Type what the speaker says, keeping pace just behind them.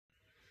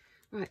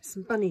Right,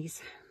 some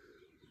bunnies.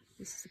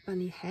 This is a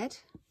bunny head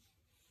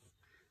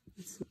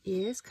with some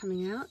ears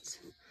coming out.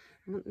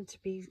 I want them to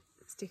be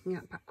sticking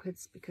out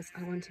backwards because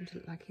I want him to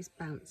look like he's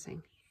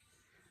bouncing.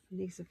 And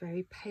these are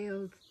very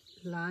pale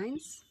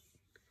lines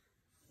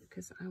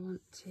because I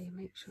want to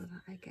make sure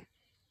that I get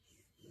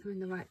them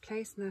in the right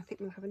place. And I think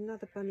we'll have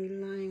another bunny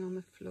lying on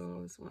the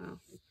floor as well,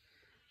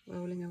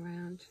 rolling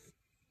around.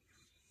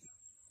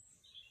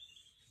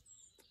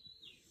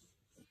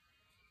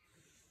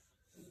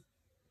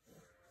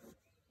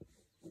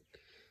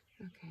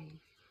 Okay,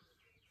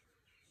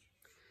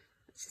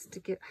 that's just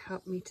to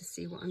help me to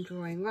see what I'm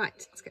drawing. Right,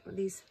 let's get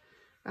these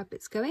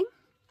rabbits going.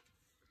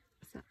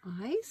 There's their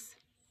eyes,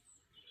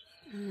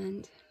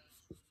 and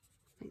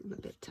make them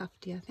a bit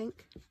tufty, I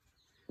think.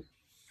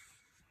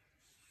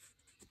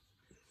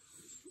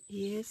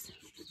 Ears.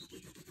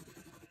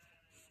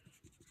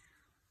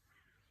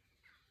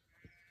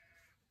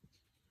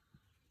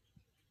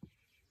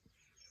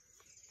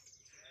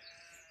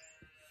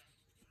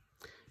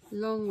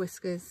 Long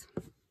whiskers.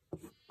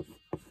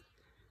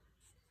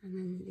 And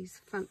then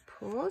these front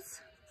paws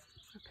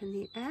up in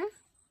the air.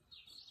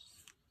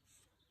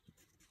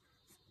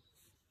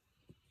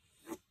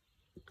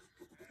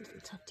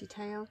 Little tufty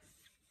tail.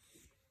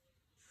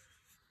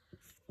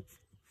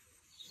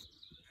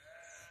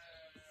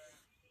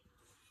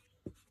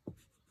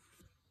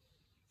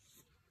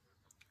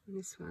 And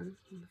this one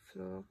on the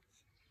floor.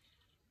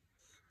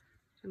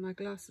 And my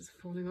glasses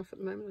are falling off at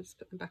the moment. I'll just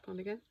put them back on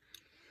again.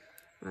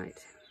 Right.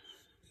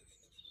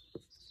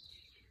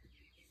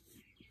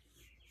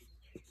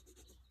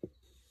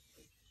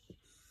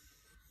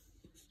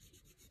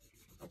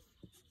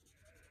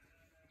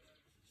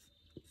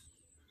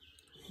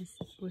 His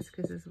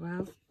whiskers as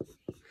well.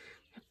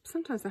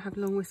 Sometimes I have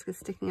long whiskers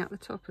sticking out the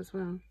top as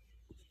well.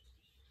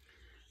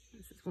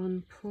 This is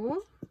one paw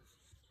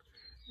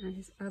and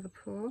his other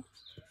paw.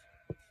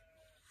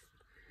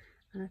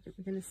 And I think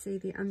we're going to see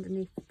the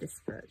underneath of this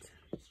foot.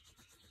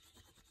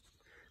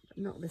 But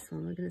not this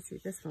one, we're going to see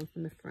this one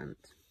from the front.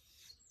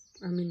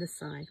 I mean the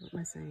side, what am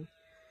I saying?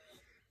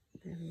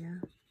 There we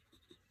are.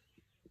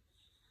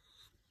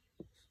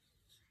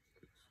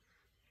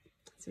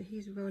 So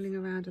he's rolling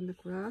around on the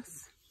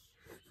grass.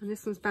 And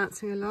this one's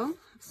bouncing along.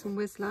 Some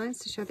whiz lines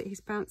to show that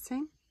he's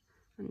bouncing.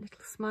 And a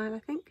little smile, I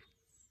think.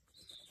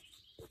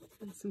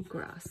 And some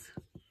grass.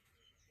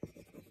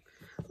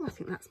 Oh, I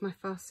think that's my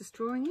fastest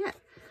drawing yet.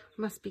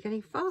 Must be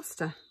getting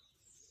faster.